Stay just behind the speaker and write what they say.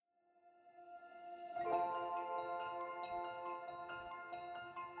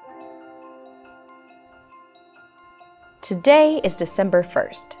Today is December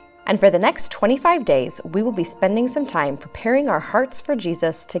 1st, and for the next 25 days, we will be spending some time preparing our hearts for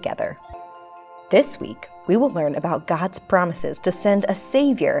Jesus together. This week, we will learn about God's promises to send a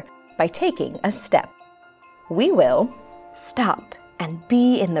Savior by taking a step. We will stop and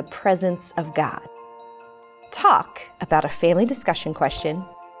be in the presence of God, talk about a family discussion question,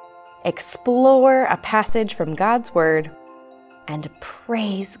 explore a passage from God's Word, and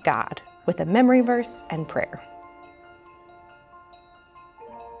praise God with a memory verse and prayer.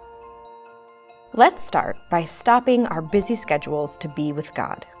 Let's start by stopping our busy schedules to be with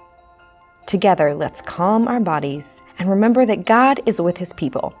God. Together, let's calm our bodies and remember that God is with His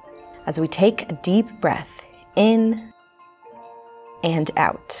people as we take a deep breath in and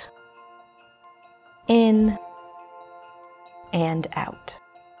out. In and out.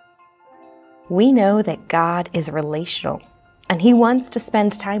 We know that God is relational and He wants to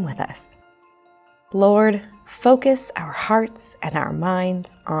spend time with us. Lord, focus our hearts and our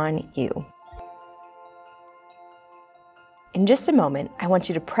minds on You. In just a moment, I want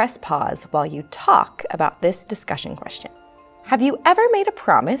you to press pause while you talk about this discussion question. Have you ever made a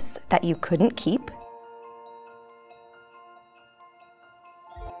promise that you couldn't keep?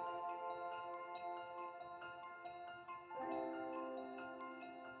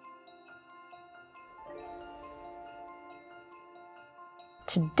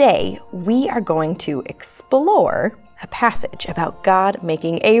 Today, we are going to explore a passage about God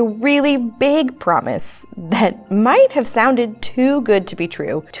making a really big promise that might have sounded too good to be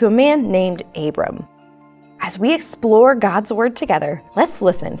true to a man named Abram. As we explore God's Word together, let's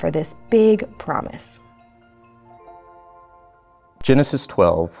listen for this big promise. Genesis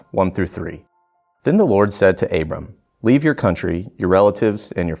 12, 1-3. Then the Lord said to Abram, "Leave your country, your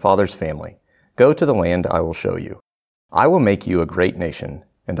relatives, and your father's family. Go to the land I will show you. I will make you a great nation,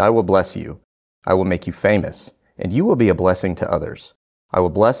 and I will bless you. I will make you famous, and you will be a blessing to others. I will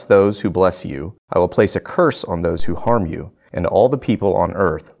bless those who bless you. I will place a curse on those who harm you, and all the people on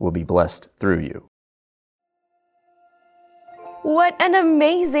earth will be blessed through you." What an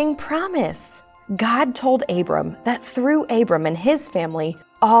amazing promise! God told Abram that through Abram and his family,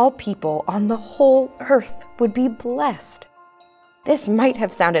 all people on the whole earth would be blessed. This might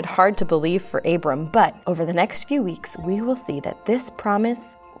have sounded hard to believe for Abram, but over the next few weeks, we will see that this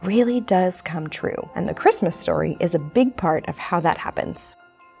promise really does come true, and the Christmas story is a big part of how that happens.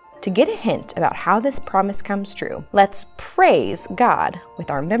 To get a hint about how this promise comes true, let's praise God with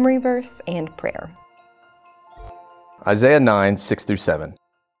our memory verse and prayer. Isaiah 9, 6-7.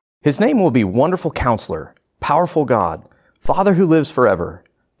 His name will be Wonderful Counselor, Powerful God, Father who lives forever,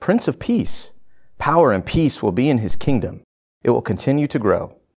 Prince of Peace. Power and peace will be in His kingdom. It will continue to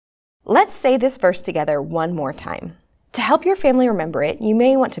grow. Let's say this verse together one more time. To help your family remember it, you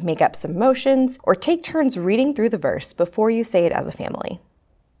may want to make up some motions or take turns reading through the verse before you say it as a family.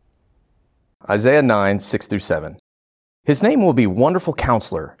 Isaiah 9, 6-7. His name will be Wonderful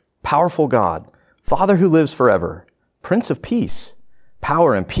Counselor, Powerful God, Father who lives forever, Prince of Peace.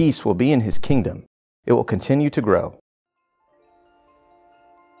 Power and peace will be in His kingdom. It will continue to grow.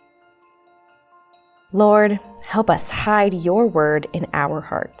 Lord, help us hide Your word in our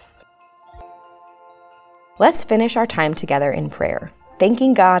hearts. Let's finish our time together in prayer,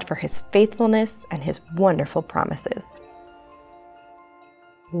 thanking God for His faithfulness and His wonderful promises.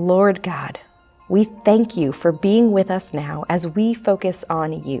 Lord God, we thank You for being with us now as we focus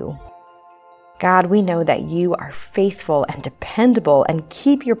on You. God, we know that You are faithful and dependable and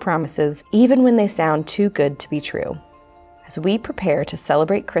keep Your promises even when they sound too good to be true. As we prepare to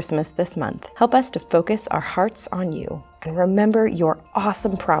celebrate Christmas this month, help us to focus our hearts on You and remember Your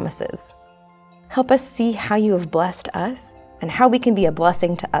awesome promises. Help us see how You have blessed us and how we can be a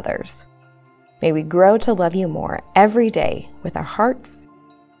blessing to others. May we grow to love You more every day with our hearts,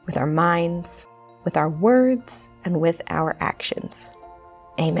 with our minds, with our words, and with our actions.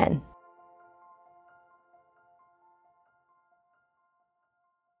 Amen.